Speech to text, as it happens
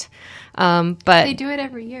But they do it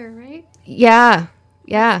every year, right? Yeah.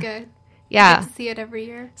 That's good. Yeah. You get to see it every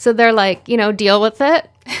year. So they're like, deal with it.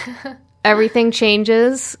 Everything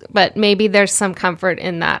changes, but maybe there's some comfort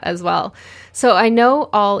in that as well. So I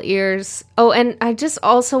know All Ears. Oh, and I just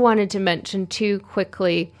also wanted to mention too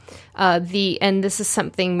quickly, and this is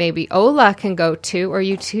something maybe Ola can go to, or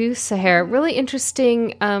you too, Sahar. Really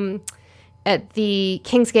interesting at the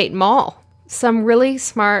Kingsgate Mall. Some really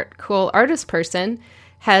smart, cool artist person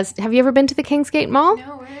have you ever been to the Kingsgate Mall?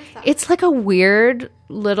 No, where is that? It's like a weird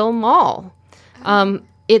little mall.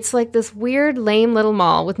 It's like this weird, lame little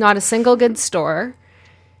mall with not a single good store.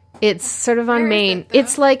 It's sort of on Main.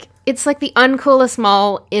 It's like the uncoolest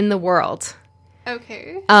mall in the world.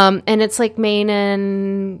 Okay. And it's like Main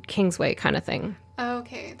and Kingsway kind of thing.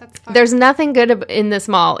 Okay, that's fine. There's nothing good in this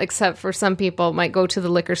mall except for some people might go to the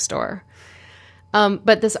liquor store.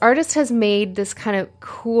 But this artist has made this kind of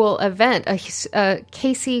cool event.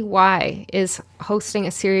 Casey Y is hosting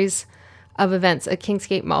a series of events at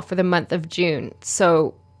Kingsgate Mall for the month of June.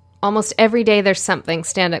 So almost every day there's something: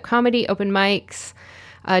 stand-up comedy, open mics,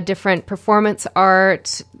 different performance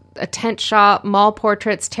art, a tent shop, mall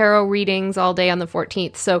portraits, tarot readings all day on the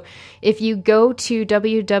 14th. So if you go to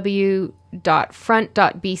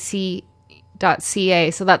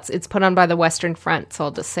www.front.bc.ca, so it's put on by the Western Front. So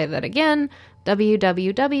I'll just say that again,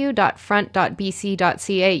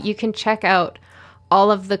 www.front.bc.ca. You can check out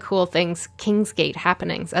all of the cool things, Kingsgate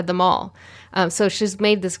happenings at the mall. So she's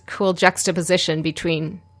made this cool juxtaposition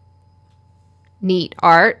between neat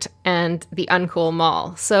art and the uncool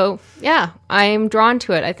mall. So yeah, I'm drawn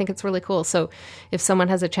to it. I think it's really cool. So if someone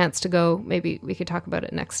has a chance to go, maybe we could talk about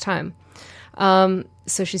it next time.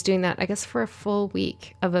 So she's doing that, I guess, for a full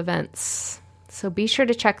week of events. So be sure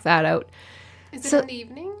to check that out. Is it in the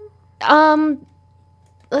evening?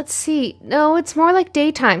 Let's see. No, it's more like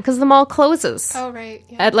daytime because the mall closes. Oh, right.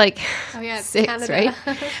 Yeah. At like 6, Canada. right?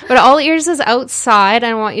 But All Ears is outside.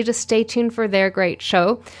 I want you to stay tuned for their great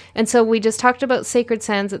show. And so we just talked about Sacred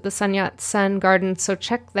Sands at the Sun Yat-sen Garden. So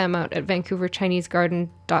check them out at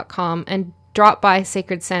VancouverChineseGarden.com and drop by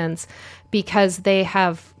Sacred Sands because they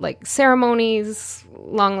have like ceremonies,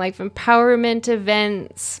 long life empowerment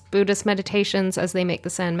events, Buddhist meditations as they make the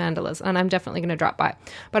sand mandalas. And I'm definitely going to drop by.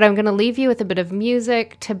 But I'm going to leave you with a bit of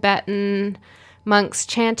music, Tibetan monks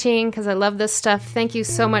chanting, because I love this stuff. Thank you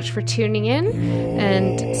so much for tuning in,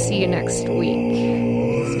 and see you next week.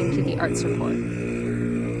 Listening to the Arts Report.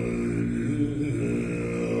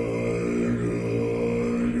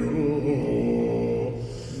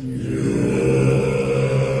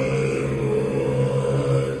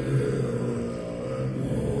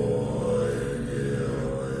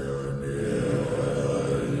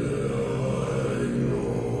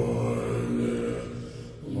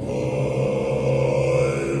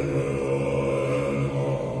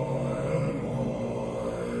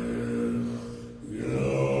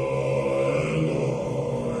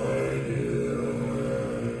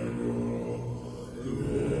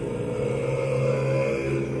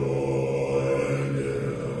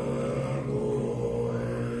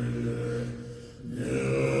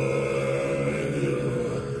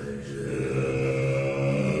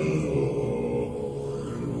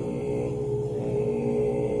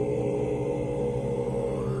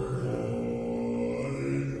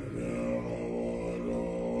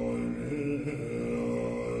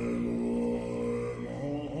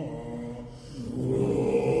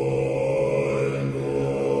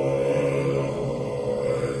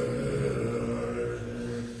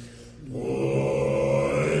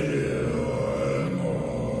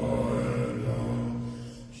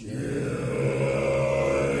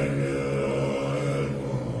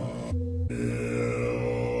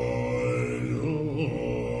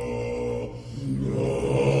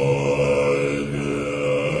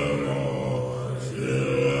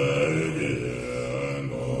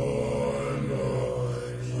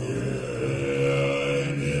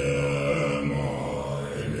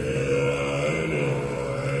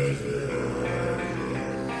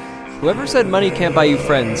 Whoever said money can't buy you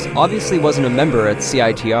friends obviously wasn't a member at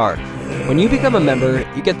CITR. When you become a member,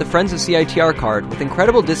 you get the Friends of CITR card with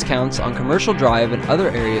incredible discounts on Commercial Drive and other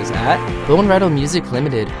areas at Bone Rattle Music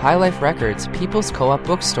Limited, High Life Records, People's Co-op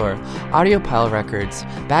Bookstore, Audiopile Records,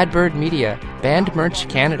 Bad Bird Media, Band Merch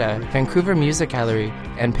Canada, Vancouver Music Gallery,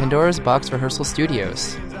 and Pandora's Box Rehearsal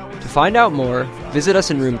Studios. To find out more, visit us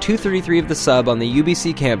in room 233 of the Sub on the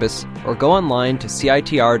UBC campus or go online to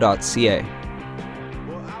citr.ca.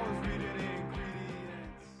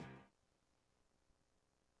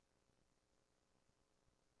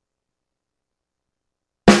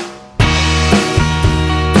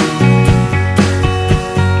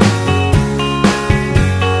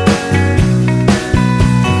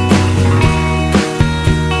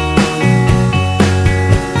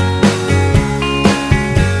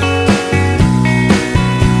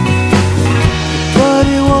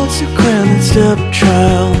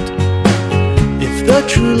 a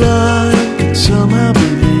true line can somehow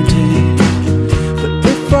be maintained. But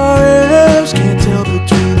if our heirs can't tell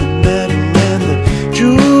between the metal and the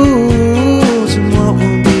jewels, and what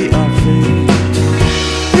will be our fate?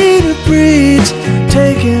 Breeder breeds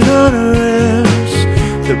taking unawares,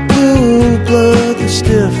 the blue blood, the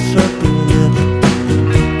stiff upper lip,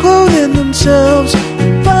 clothing themselves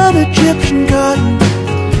in fine Egyptian cotton.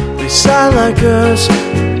 They sigh like us,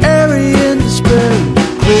 airy in despair.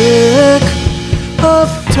 Click of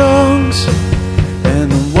tongues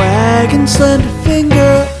and the wagon's slender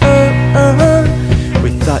finger.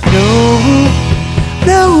 We thought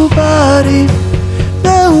nobody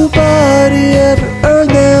ever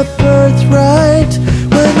earned their birthright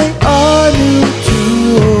when they all knew to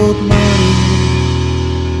old money.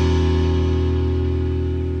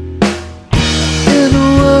 In a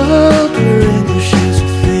world where English is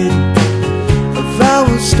fading, a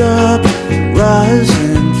vowel stop, rise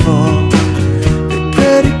and fall. They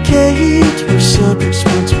predicate where subjects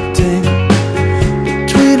once obtained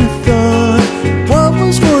between a thought and what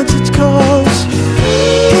was once its cause.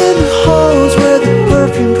 In the halls where the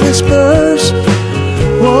perfumed whispers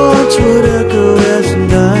once would echo as the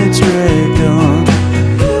nights dragged on,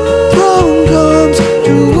 throwing guns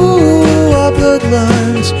through our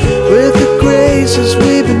bloodlines with the graces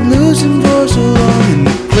we've been losing for so long. In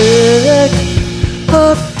the click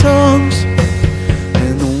of tongues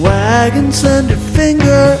and the wagon's slender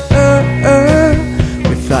finger,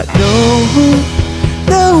 we thought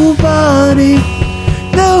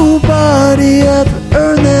nobody ever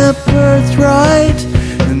earned their birthright.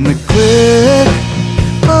 In the click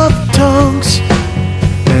of tongues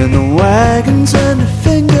and the wagon's slender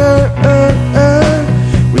finger,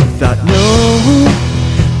 we thought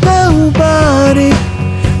nobody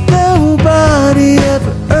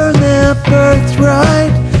ever earned their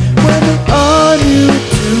birthright when they all knew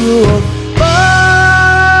to old money.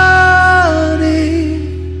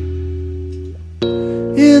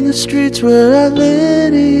 In the streets where our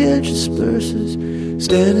lineage disperses,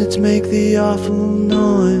 standing to make the awful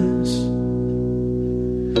noise.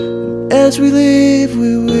 And as we leave,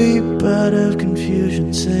 we weep out of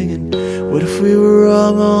confusion, singing, what if we were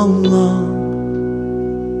wrong all along?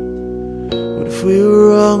 What if we were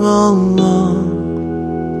wrong all along?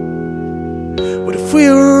 What if we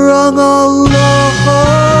were wrong all along?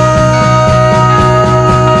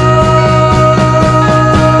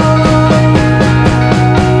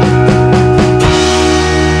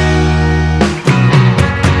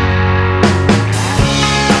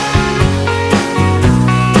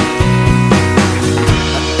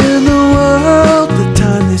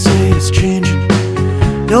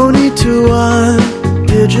 No need to wind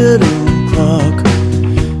digital clock.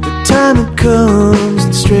 The time it comes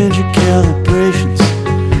in stranger calibrations.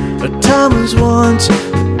 A time was once,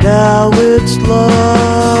 but now it's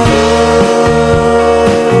lost.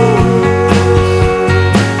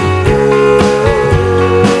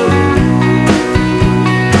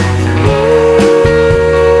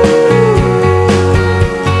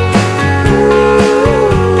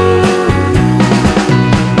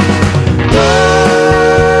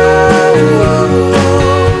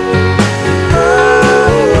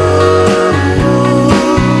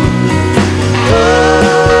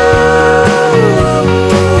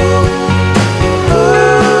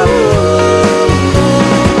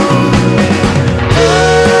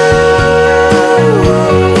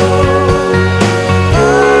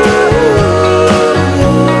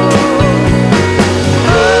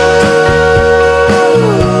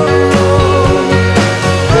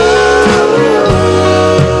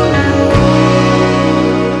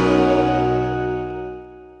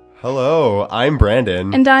 I'm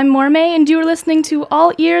Brandon. And I'm Mormay, and you're listening to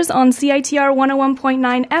All Ears on CITR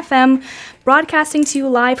 101.9 FM, broadcasting to you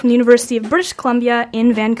live from the University of British Columbia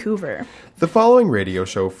in Vancouver. The following radio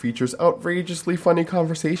show features outrageously funny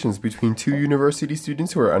conversations between two university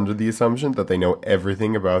students who are under the assumption that they know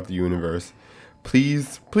everything about the universe.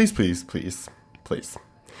 Please.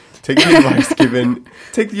 Take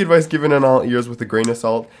the advice given on All Ears with a grain of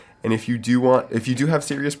salt. And if you do have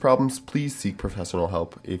serious problems, please seek professional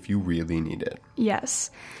help if you really need it.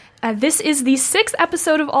 Yes. This is the 6th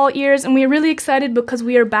episode of All Ears, and we are really excited because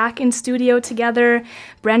we are back in studio together.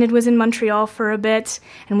 Brandon was in Montreal for a bit,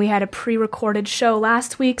 and we had a pre-recorded show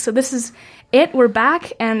last week. So this is it. We're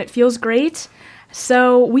back, and it feels great.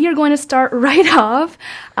 So we are going to start right off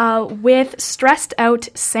with Stressed Out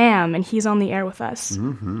Sam, and he's on the air with us.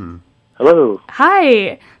 Mm-hmm. Hello.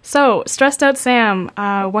 Hi. So, Stressed Out Sam,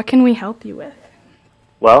 what can we help you with?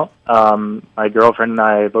 Well, my girlfriend and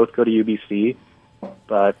I both go to UBC,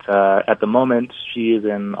 but at the moment she is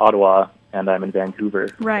in Ottawa and I'm in Vancouver.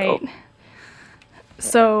 Right.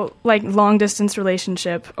 So, like, long-distance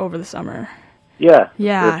relationship over the summer. Yeah.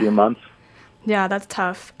 Yeah. For a few months. Yeah, that's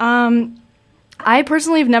tough. I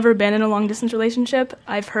personally have never been in a long-distance relationship.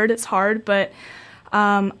 I've heard it's hard, but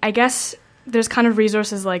I guess there's kind of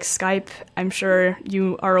resources like Skype. I'm sure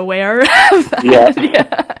you are aware of that.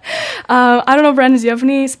 Yeah. I don't know, Brandon, do you have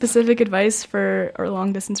any specific advice for a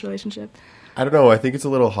long-distance relationship? I don't know. I think it's a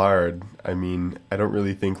little hard. I mean, I don't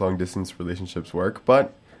really think long-distance relationships work,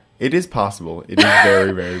 but it is possible. It is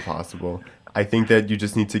very, very possible. I think that you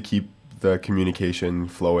just need to keep the communication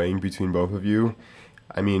flowing between both of you.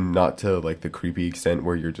 I mean, not to, like, the creepy extent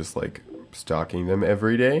where you're just, like, stalking them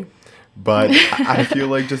every day. But I feel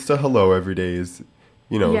like just a hello every day is,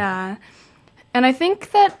 you know. Yeah. And I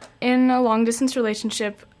think that in a long-distance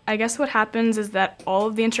relationship, I guess what happens is that all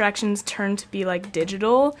of the interactions turn to be, like,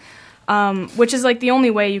 digital, which is, like, the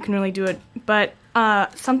only way you can really do it. But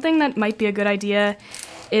something that might be a good idea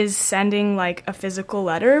is sending, like, a physical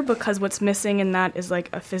letter, because what's missing in that is, like,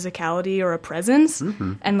 a physicality or a presence.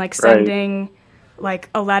 And, like, sending, like,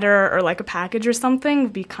 a letter or, like, a package or something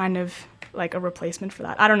would be kind of like a replacement for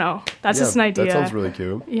that. I don't know. That's just an idea. That sounds really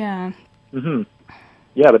cute. Yeah.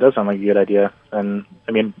 Yeah, that does sound like a good idea. And,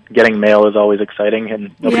 I mean, getting mail is always exciting,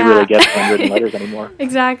 and nobody really gets handwritten letters anymore.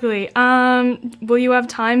 Exactly. Will you have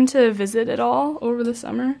time to visit at all over the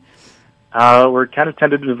summer? We're kind of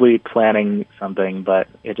tentatively planning something, but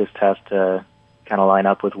it just has to kind of line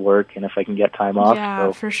up with work and if I can get time off. Yeah,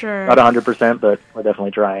 so for sure. Not 100%, but we're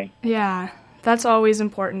definitely trying. Yeah, that's always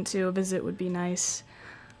important, too. A visit would be nice.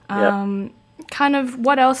 Kind of,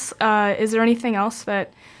 what else, is there anything else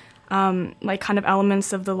that, like, kind of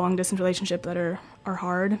elements of the long-distance relationship that are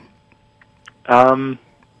hard? Well,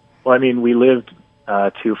 I mean, we lived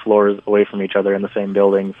 2 floors away from each other in the same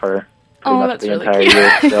building for pretty much the really entire cute.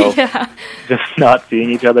 year, so just not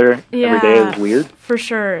seeing each other every day is weird. For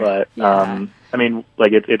sure. But, I mean,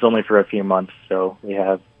 like, it's only for a few months, so we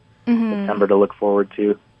have September to look forward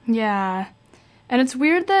to. Yeah. And it's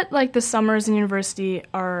weird that, like, the summers in university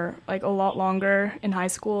are, like, a lot longer in high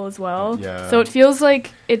school as well. Yeah. So it feels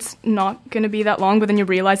like it's not going to be that long, but then you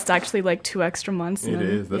realize it's actually, like, 2 extra months. It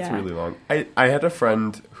is. That's really long. I had a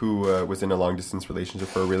friend who was in a long-distance relationship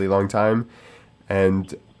for a really long time,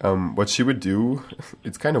 and what she would do,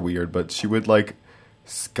 it's kind of weird, but she would, like,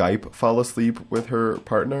 Skype fall asleep with her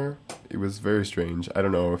partner. It was very strange. I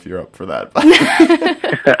don't know if you're up for that.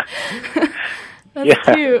 That's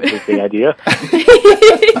cute. That's the idea.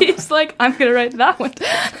 He's like, I'm going to write that one.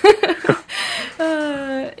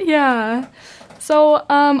 Yeah. So,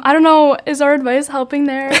 I don't know, is our advice helping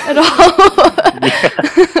there at all?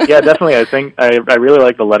 Yeah, definitely. I think I really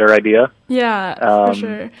like the letter idea. Yeah, for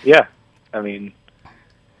sure. Yeah. I mean,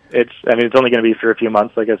 it's only going to be for a few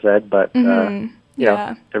months, like I said, but, you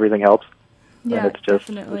know, everything helps. Yeah, and it's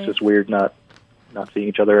definitely. just weird not seeing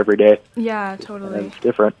each other every day. Yeah, totally. And it's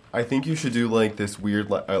different. I think you should do, like, this weird,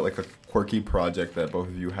 like a quirky project that both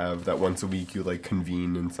of you have, that once a week you, like,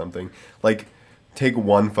 convene in something. Like, take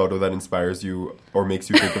one photo that inspires you or makes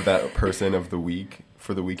you think of that person of the week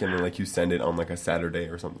for the weekend, and, like, you send it on, like, a Saturday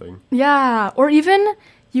or something. Yeah, or even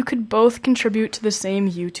you could both contribute to the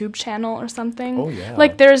same YouTube channel or something. Oh, yeah.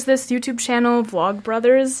 Like, there's this YouTube channel, Vlog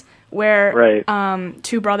Brothers, where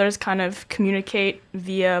 2 brothers kind of communicate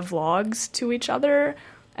via vlogs to each other,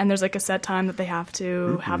 and there's, like, a set time that they have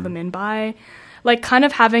to have them in by. Like, kind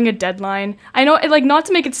of having a deadline. I know, like, not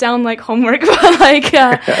to make it sound like homework, but, like,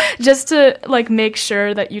 just to, like, make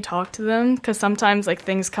sure that you talk to them, because sometimes, like,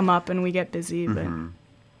 things come up and we get busy, but,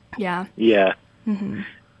 yeah. Yeah.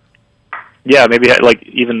 Yeah, maybe, like,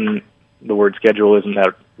 even the word schedule isn't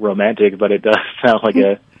that romantic, but it does sound like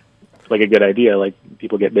a good idea. Like,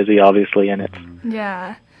 people get busy, obviously, and it's...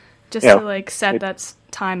 Yeah. Just to, like, set that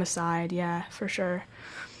time aside. Yeah, for sure.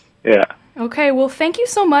 Yeah. Okay, well, thank you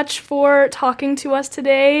so much for talking to us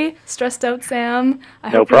today, Stressed Out Sam. I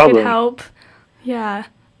No hope problem. we could help. Yeah.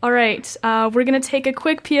 All right, we're going to take a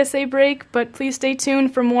quick PSA break, but please stay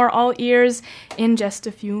tuned for more All Ears in just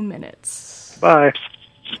a few minutes. Bye.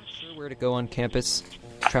 Where to go on campus?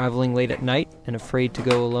 Traveling late at night and afraid to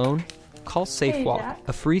go alone? Call SafeWalk,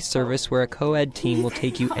 a free service where a co-ed team will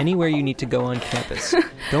take you anywhere you need to go on campus.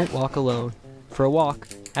 Don't walk alone. For a walk,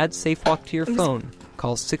 add SafeWalk to your phone.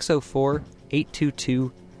 Call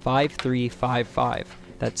 604-822-5355.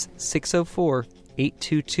 That's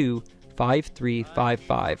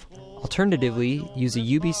 604-822-5355. Alternatively, use a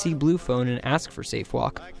UBC Blue phone and ask for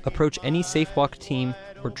SafeWalk. Approach any SafeWalk team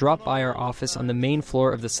or drop by our office on the main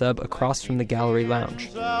floor of the sub across from the gallery lounge.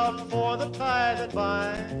 Out for the tie that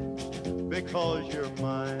binds, because you're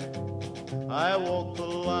mine, I walk the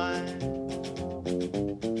line.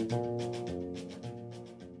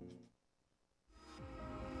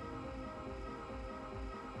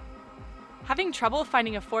 Having trouble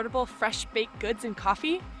finding affordable, fresh-baked goods and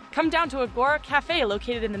coffee? Come down to Agora Cafe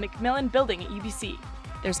located in the McMillan Building at UBC.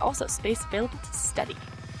 There's also space available to study.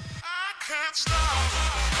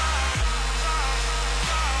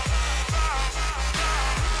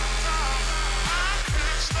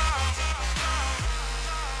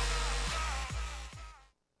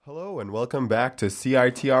 Hello and welcome back to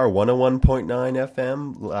CITR 101.9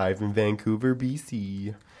 FM, live in Vancouver,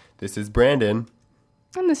 BC. This is Brandon.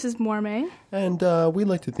 And this is Mormay. And we'd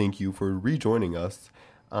like to thank you for rejoining us.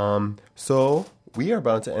 So we are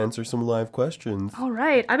about to answer some live questions. All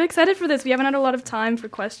right. I'm excited for this. We haven't had a lot of time for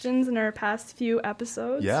questions in our past few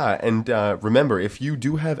episodes. Yeah, and remember, if you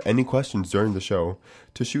do have any questions during the show,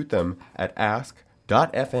 to shoot them at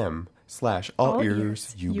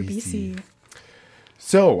ask.fm/allearsUBC.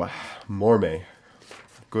 So, Mormay.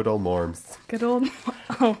 Good old Morms. Good old...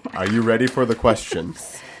 Oh. Are you ready for the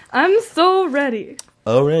questions? I'm so ready.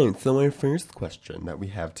 All right, so my first question that we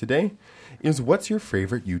have today is, what's your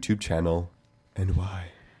favorite YouTube channel and why?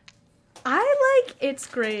 I like It's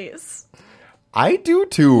Grace. I do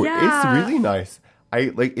too. Yeah. It's really nice.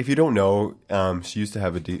 If you don't know, she used to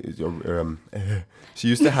have a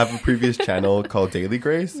previous channel called Daily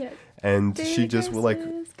Grace, Yes. and Daily she just was like,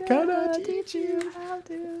 "Gonna teach you how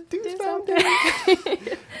to do something."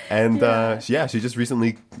 And she just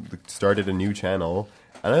recently started a new channel,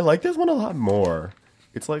 and I like this one a lot more.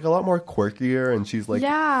 It's like a lot more quirkier, and she's like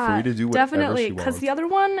free to do whatever definitely. she wants. Because the other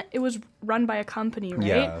one, it was run by a company, right?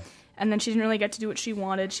 Yeah. And then she didn't really get to do what she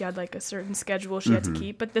wanted. She had like a certain schedule she had to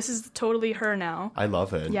keep. But this is totally her now. I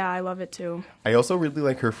love it. Yeah, I love it too. I also really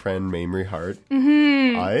like her friend Mamrie Hart.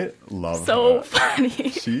 Mm-hmm. I love her. So funny.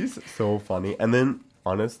 She's so funny. And then,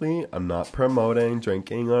 honestly, I'm not promoting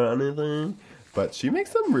drinking or anything, but she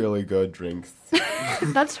makes some really good drinks.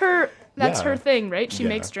 That's her thing, right? She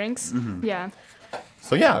makes drinks. Mm-hmm. Yeah.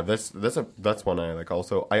 So yeah, that's one I like.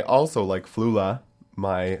 Also, I also like Flula,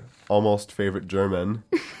 my almost favorite German.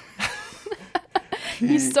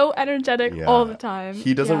 He's so energetic all the time.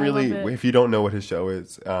 He doesn't really, I love it. if you don't know what his show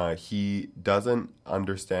is, he doesn't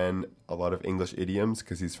understand a lot of English idioms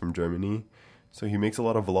because he's from Germany. So he makes a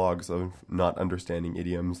lot of vlogs of not understanding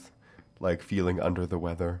idioms, like feeling under the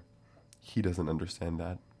weather. He doesn't understand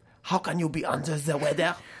that. How can you be under the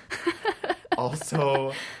weather?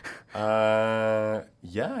 Also,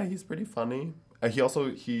 he's pretty funny.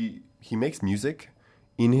 He makes music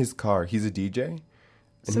in his car. He's a DJ.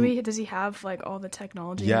 So does he have like all the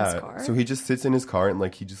technology in his car? So he just sits in his car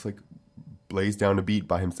and he just lays down a beat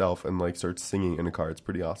by himself and starts singing in a car. It's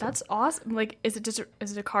pretty awesome. That's awesome. Like, is it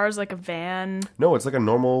a car? Is like a van? No, it's like a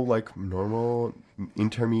normal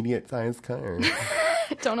intermediate sized car.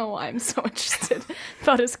 I don't know why I'm so interested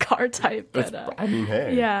about his car type, but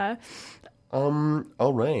hey. Yeah. All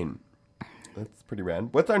right. That's pretty rad.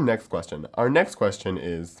 What's our next question? Our next question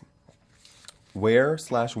is,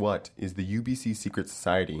 where/what is the UBC Secret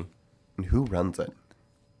Society and who runs it?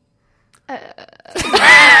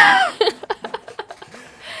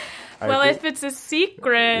 Well, if it's a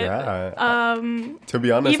secret, to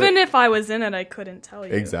be honest, even if I was in it, I couldn't tell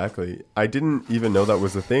you. Exactly. I didn't even know that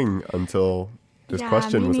was a thing until this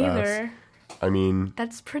question was asked. I mean,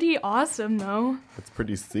 that's pretty awesome, though. It's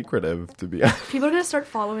pretty secretive, to be honest. People are gonna start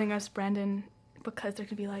following us, Brandon, because they're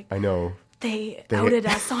gonna be like, I know. They outed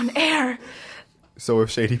us on air. So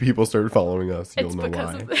if shady people started following us, you'll know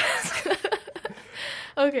why. Of this.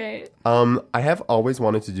 Okay. I have always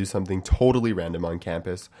wanted to do something totally random on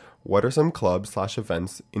campus. What are some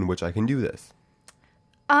clubs/events in which I can do this?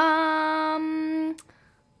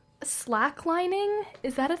 Slacklining?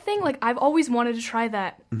 Is that a thing? Like, I've always wanted to try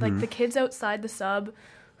that. Mm-hmm. Like, the kids outside the sub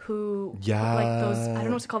who, like those, I don't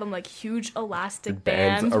know what to call them, like huge elastic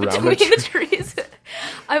bands around between the trees.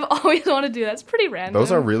 I've always wanted to do that. It's pretty random.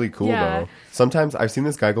 Those are really cool, though. Sometimes I've seen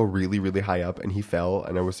this guy go really, really high up, and he fell,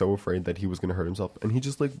 and I was so afraid that he was going to hurt himself, and he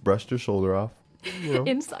just, brushed his shoulder off. You know?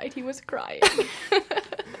 Inside, he was crying.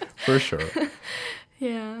 For sure.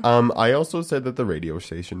 Yeah. I also said that the radio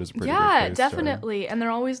station is a pretty good place, definitely. And they're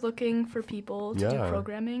always looking for people to do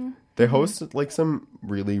programming. They host some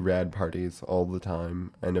really rad parties all the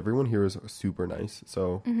time, and everyone here is super nice.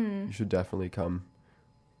 So you should definitely come.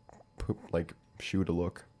 Shoot a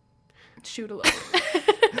look. Shoot a look.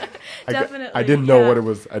 Definitely. I didn't know what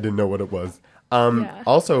it was.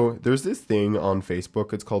 Also, there's this thing on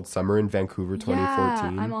Facebook. It's called Summer in Vancouver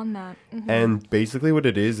 2014. Yeah, I'm on that. Mm-hmm. And basically what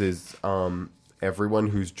it is everyone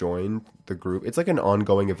who's joined the group, it's like an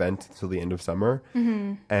ongoing event until the end of summer.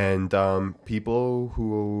 Mm-hmm. And people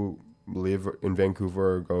who live in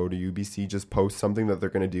Vancouver or go to UBC just post something that they're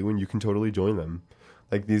going to do, and you can totally join them.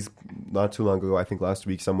 Like not too long ago, I think last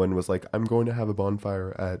week, someone was like, I'm going to have a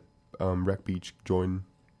bonfire at Rec Beach, join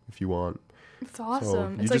if you want. It's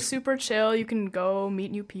awesome. you It's like just- super chill. You can go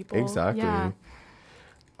meet new people. Exactly. Yeah.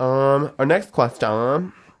 Our next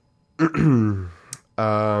question.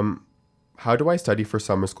 How do I study for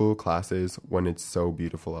summer school classes when it's so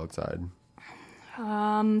beautiful outside?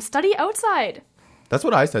 Study outside. That's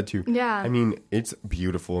what I said too. Yeah. I mean, it's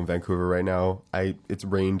beautiful in Vancouver right now. It's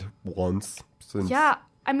rained once since. Yeah.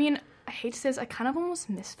 I mean, I hate to say this, I kind of almost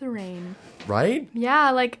miss the rain. Right?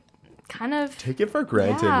 Yeah, like, kind of. Take it for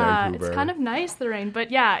granted, Yeah, Vancouver. it's kind of nice, the rain.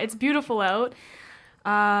 But yeah, it's beautiful out.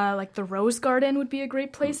 Like, the Rose Garden would be a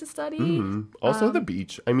great place to study. Mm-hmm. Also, the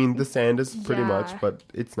beach. I mean, the sand is pretty Yeah. much, but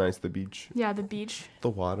it's nice, the beach. Yeah, the beach. The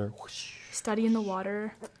water. Study in the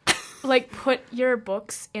water. Like, put your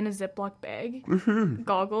books in a Ziploc bag. Mm-hmm.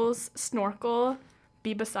 Goggles, snorkel,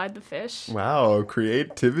 be beside the fish. Wow,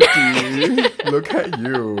 creativity. Look at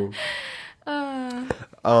you.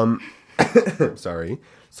 Sorry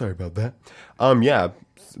about that. Yeah,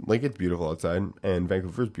 like, it's beautiful outside, and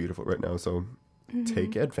Vancouver's beautiful right now, so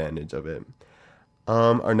take advantage of it.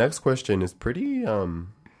 Our next question is pretty,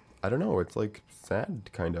 I don't know, it's like sad,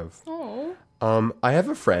 kind of. Oh. I have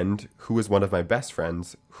a friend who is one of my best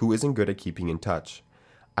friends who isn't good at keeping in touch.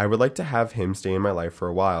 I would like to have him stay in my life for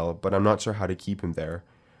a while, but I'm not sure how to keep him there.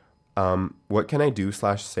 What can I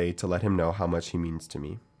do/say to let him know how much he means to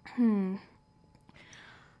me?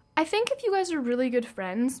 I think if you guys are really good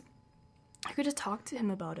friends, you could just talk to him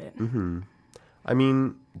about it. I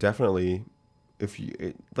mean, definitely. The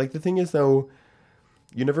thing is, though,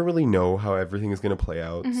 you never really know how everything is going to play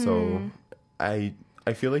out. So I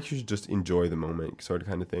feel like you should just enjoy the moment, sort of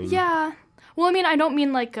kind of thing. Yeah. Well, I mean, I don't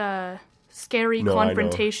mean like a scary No, I know.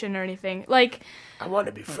 confrontation or anything. Like, I want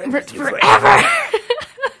to be friends with you forever.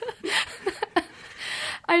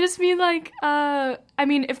 I just mean like, I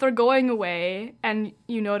mean, if they're going away and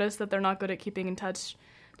you notice that they're not good at keeping in touch,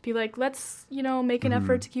 be like, let's, make an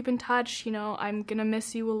effort to keep in touch. I'm gonna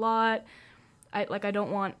miss you a lot. I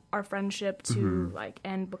don't want our friendship to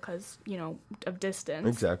end because, of distance.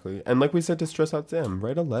 Exactly. And like we said to Stress Out Sam,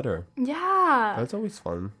 write a letter. Yeah. That's always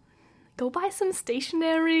fun. Go buy some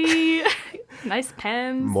stationery. Nice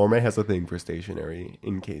pens. Mormay has a thing for stationery,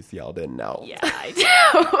 in case y'all didn't know. Yeah, I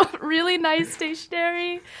do. Really nice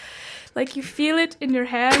stationery. Like, you feel it in your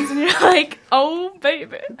hands and you're like, oh,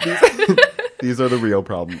 baby. These are the real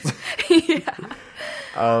problems.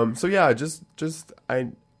 Yeah. So yeah, just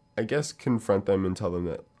I guess confront them and tell them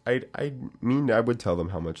that I would tell them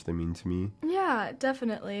how much they mean to me. Yeah,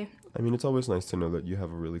 definitely. I mean, it's always nice to know that you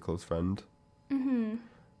have a really close friend.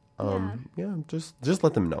 Yeah, just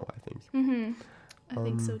let them know, I think. I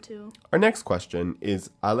think so too. Our next question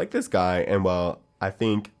is, I like this guy, and well, I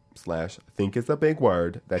think is a big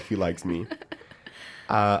word, that he likes me.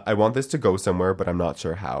 I want this to go somewhere, but I'm not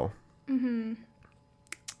sure how.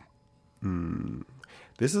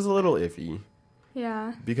 This is a little iffy.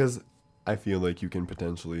 Yeah. Because I feel like you can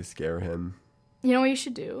potentially scare him. You know what you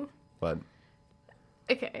should do? But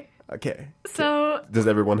Okay. So, does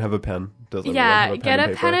everyone have a pen? Does everyone yeah, have a pen get and a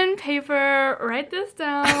paper? pen and paper, write this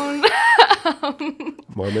down.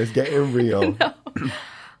 Mormon's getting real.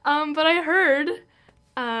 But I heard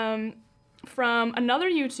from another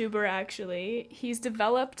YouTuber, actually, he's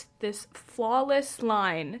developed this flawless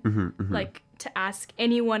line, like, to ask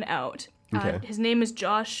anyone out. Okay. His name is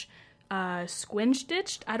Josh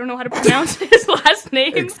Squinchstitched. I don't know how to pronounce his last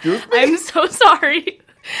name. Excuse me? I'm so sorry.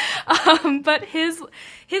 But his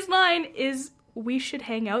line is, we should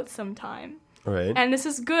hang out sometime. All right. And this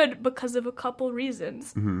is good because of a couple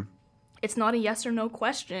reasons. It's not a yes or no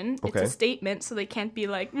question. It's Okay. a statement, so they can't be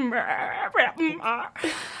like, and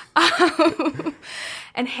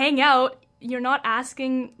hang out. You're not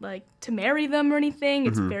asking, like, to marry them or anything.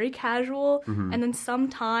 It's very casual. And then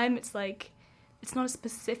sometime it's like, it's not a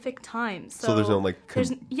specific time. So there's no, like,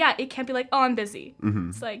 it can't be like, oh, I'm busy.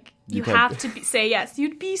 It's like, you can't- have to say yes.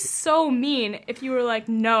 You'd be so mean if you were like,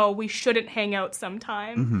 no, we shouldn't hang out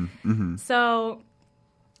sometime. So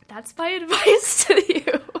that's my advice to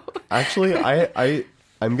you. Actually,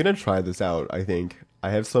 I'm gonna try this out. I think I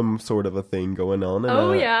have some sort of a thing going on. And,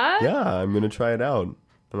 Oh, yeah? Yeah, I'm gonna try it out,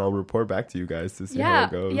 and I'll report back to you guys to see how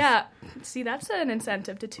it goes. Yeah. See, that's an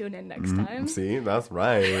incentive to tune in next time. See, that's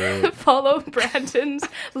right. Follow Brandon's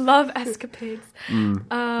love escapades. You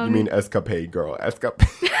mean escapade, girl?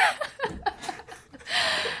 Escapade.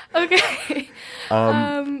 Okay.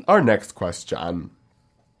 Our next question.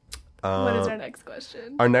 What is our next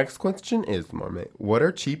question? Our next question is, Marmot, what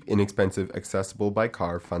are cheap, inexpensive, accessible by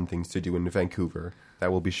car, fun things to do in Vancouver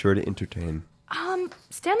that will be sure to entertain?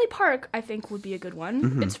 Stanley Park, I think, would be a good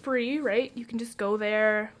one. It's free, right? You can just go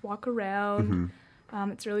there, walk around.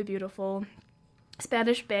 It's really beautiful.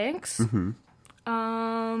 Spanish Banks. Mm-hmm.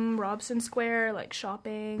 Robson Square, like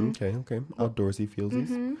shopping. Okay. Outdoorsy feelsies.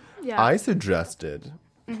 Mm-hmm. Yeah. I suggested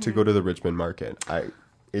to go to the Richmond Market. I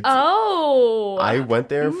went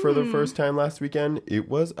there for the first time last weekend. It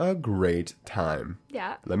was a great time.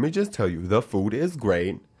 Yeah. Let me just tell you, the food is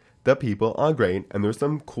great, the people are great, and there's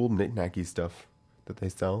some cool knick-knacky stuff that they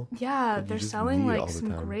sell. Yeah, they're selling need all like the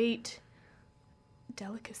some time. great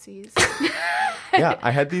delicacies. Yeah,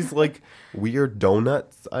 I had these like weird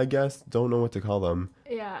donuts, I guess. Don't know what to call them.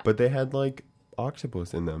 Yeah. But they had like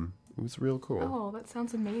octopus in them. It was real cool. Oh, that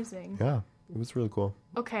sounds amazing. Yeah, it was really cool.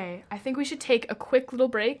 Okay, I think we should take a quick little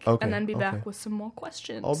break and then be okay. back with some more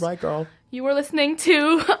questions. All right, girl. You were listening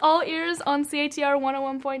to All Ears on CATR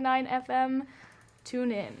 101.9 FM.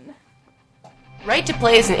 Tune in. Right to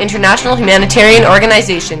Play is an international humanitarian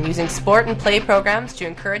organization using sport and play programs to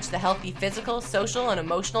encourage the healthy physical, social, and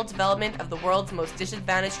emotional development of the world's most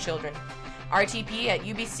disadvantaged children. RTP at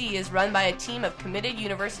UBC is run by a team of committed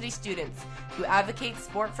university students who advocate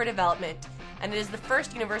sport for development, and it is the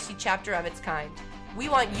first university chapter of its kind. We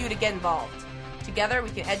want you to get involved. Together, we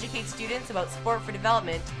can educate students about sport for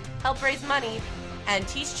development, help raise money, and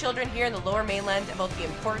teach children here in the Lower Mainland about the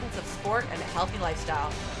importance of sport and a healthy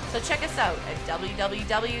lifestyle. So check us out at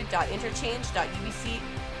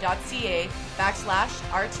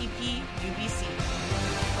www.interchange.ubc.ca/RTPUBC.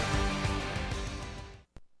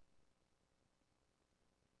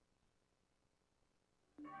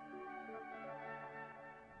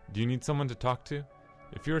 Do you need someone to talk to?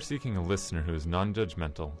 If you are seeking a listener who is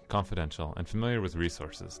non-judgmental, confidential, and familiar with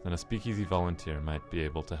resources, then a Speakeasy volunteer might be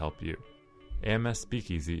able to help you. AMS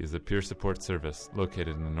Speakeasy is a peer support service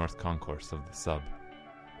located in the North Concourse of the Sub.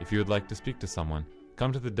 If you would like to speak to someone,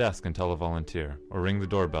 come to the desk and tell a volunteer, or ring the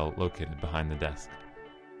doorbell located behind the desk.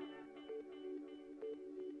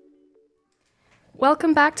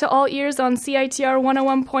 Welcome back to All Ears on CITR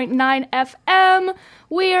 101.9 FM.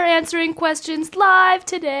 We are answering questions live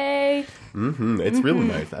today. It's really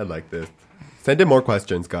nice. I like this. Send in more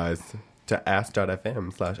questions, guys, to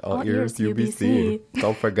ask.fm/allearsubc.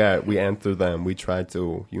 Don't forget, we answer them. We try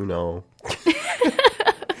to,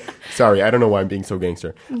 Sorry, I don't know why I'm being so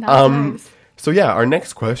gangster. Nice. So yeah, our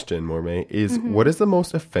next question, Mormay, is what is the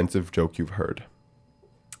most offensive joke you've heard?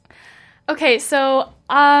 Okay, so,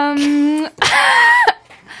 I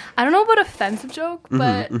don't know about offensive joke,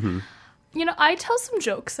 but, I tell some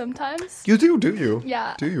jokes sometimes. You do you?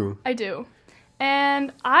 Yeah. Do you? I do.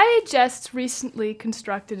 And I just recently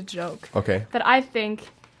constructed a joke. Okay. That I think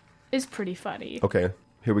is pretty funny. Okay,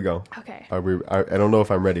 here we go. Okay. I don't know if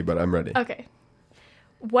I'm ready, but I'm ready. Okay.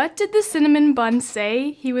 What did the cinnamon bun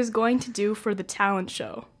say he was going to do for the talent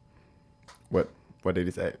show? What did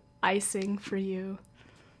he say? Icing for you.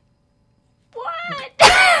 What?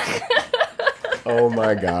 Oh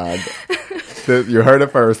my god. You heard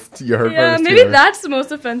it first. Yeah, maybe here. that's the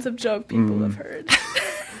most offensive joke people have heard.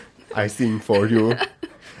 I sing for you.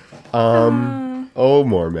 Oh,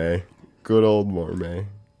 Mormay. Good old Mormay.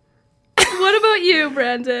 What about you,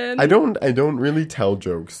 Brandon? I don't really tell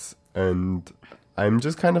jokes, and I'm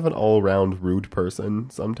just kind of an all-around rude person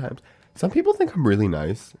sometimes. Some people think I'm really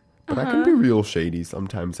nice, but I can be real shady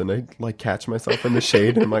sometimes, and I catch myself in the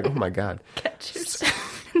shade, and I'm like, oh my god. Catch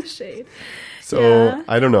yourself in the shade. So, yeah.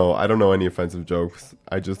 I don't know any offensive jokes.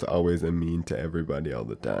 I just always am mean to everybody all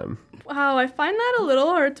the time. Wow, I find that a little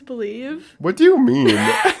hard to believe. What do you mean?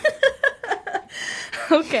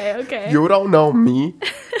 Okay. You don't know me.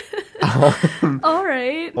 All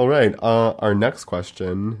right. Our next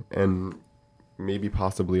question, and maybe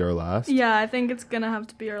possibly our last. Yeah, I think it's gonna have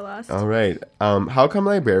to be our last. All right. How come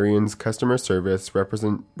librarians, customer service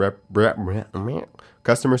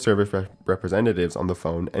representatives on the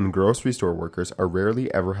phone, and grocery store workers are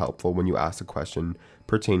rarely ever helpful when you ask a question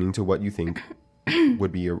pertaining to what you think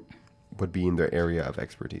would be in their area of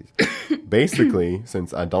expertise? Basically,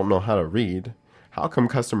 since I don't know how to read, how come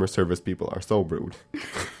customer service people are so rude?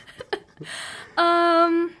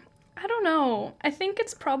 I don't know. I think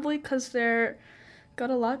it's probably because they're got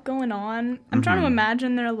a lot going on. I'm trying to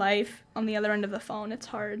imagine their life on the other end of the phone. It's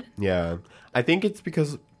hard. Yeah. I think it's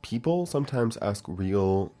because people sometimes ask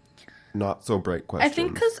real, not so bright questions. I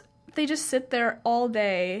think because they just sit there all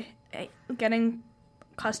day getting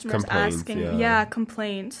customers asking. Yeah,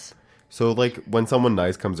 complaints. So, when someone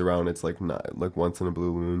nice comes around, it's not once in a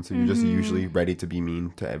blue moon. So you're just usually ready to be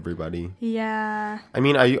mean to everybody. Yeah. I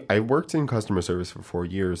mean, I worked in customer service for 4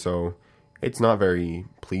 years, so it's not very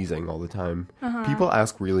pleasing all the time. People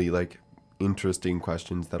ask really interesting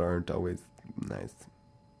questions that aren't always nice.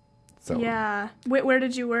 So yeah. Where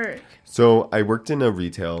did you work? So I worked in a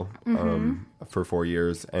retail for 4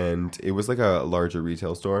 years, and it was a larger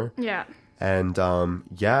retail store. Yeah. And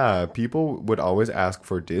yeah, people would always ask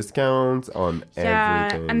for discounts on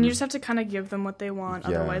everything. And you just have to kind of give them what they want.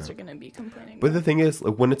 Yeah. Otherwise, they're going to be complaining. But the thing is,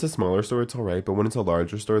 like, when it's a smaller store, it's all right. But when it's a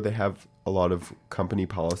larger store, they have a lot of company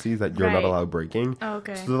policies that you're not allowed breaking. Oh,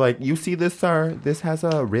 okay. So they're like, you see this, sir? This has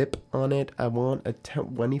a rip on it. I want a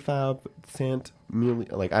 25-cent meal.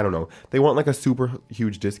 Like, I don't know. They want like a super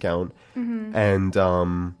huge discount. Mm-hmm.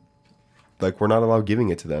 And like, we're not allowed giving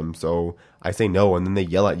it to them. So I say no, and then they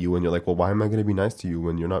yell at you, and you're like, well, why am I going to be nice to you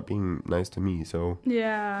when you're not being nice to me? So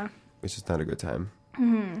yeah, it's just not a good time.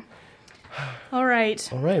 Mm-hmm. All right.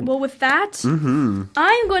 Well, with that, I'm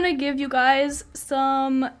going to give you guys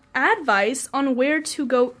some advice on where to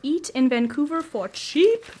go eat in Vancouver for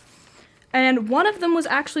cheap. And one of them was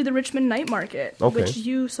actually the Richmond Night Market, which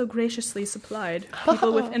you so graciously supplied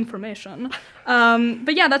people with information.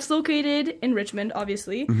 But yeah, that's located in Richmond,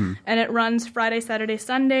 obviously. And it runs Friday, Saturday,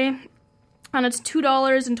 Sunday. And it's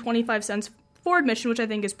 $2.25 for admission, which I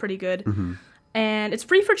think is pretty good. And it's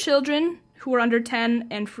free for children who are under 10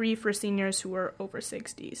 and free for seniors who are over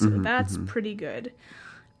 60. So that's pretty good.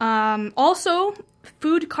 Also,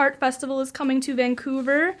 Food Cart Festival is coming to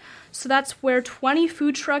Vancouver. So that's where 20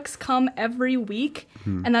 food trucks come every week.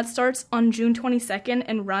 And that starts on June 22nd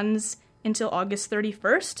and runs until August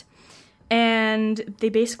 31st. And they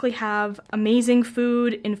basically have amazing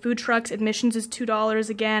food in food trucks. Admissions is $2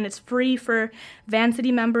 again. It's free for Van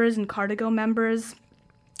City members and Cardigo members,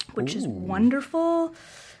 which is wonderful.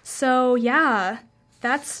 So yeah,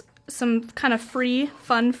 that's some kind of free,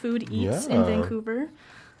 fun food eats in Vancouver.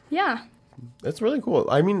 Yeah. That's really cool.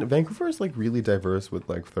 I mean, Vancouver is like really diverse with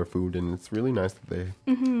like their food, and it's really nice that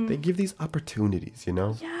they give these opportunities, you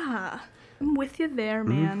know? Yeah. I'm with you there,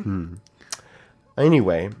 man.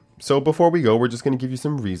 Anyway, so before we go, we're just going to give you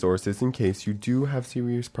some resources in case you do have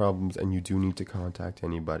serious problems and you do need to contact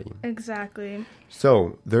anybody. Exactly.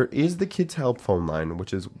 So there is the Kids Help phone line,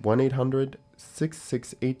 which is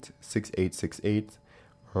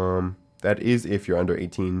 1-800-668-6868. That is if you're under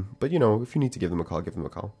 18. But, you know, if you need to give them a call, give them a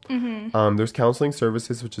call. There's counseling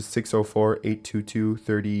services, which is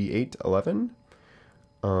 604-822-3811.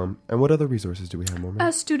 And what other resources do we have,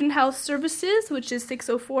 Mom? Student Health Services, which is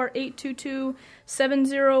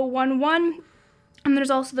 604-822-7011. And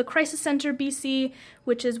there's also the Crisis Center BC,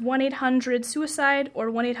 which is 1-800-SUICIDE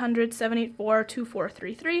or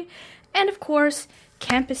 1-800-784-2433. And, of course,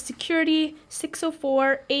 Campus Security,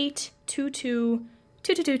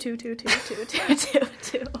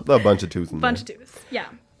 604-822-22222222. A bunch of twos in there. Bunch of twos, yeah.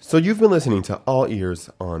 So you've been listening to All Ears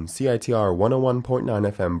on CITR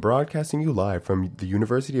 101.9 FM, broadcasting you live from the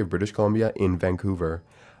University of British Columbia in Vancouver.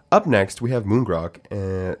 Up next, we have Moongrok,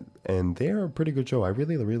 and they're a pretty good show. I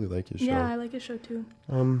really, really like his show. Yeah, I like his show too.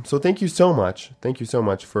 So thank you so much. Thank you so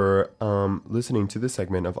much for listening to this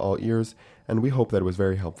segment of All Ears, and we hope that it was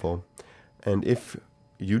very helpful. And if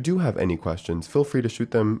you do have any questions, feel free to shoot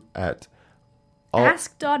them at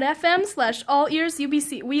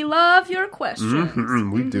ask.fm/allearsubc. We love your questions.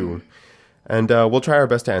 We do. And we'll try our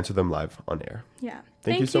best to answer them live on air. Yeah.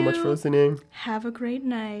 Thank you so much for listening. Have a great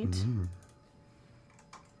night.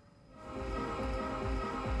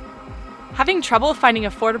 Having trouble finding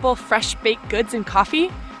affordable fresh baked goods and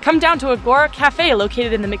coffee? Come down to Agora Cafe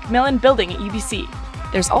located in the McMillan Building at UBC.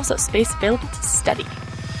 There's also space available to study.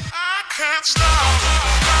 I can't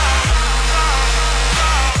stop.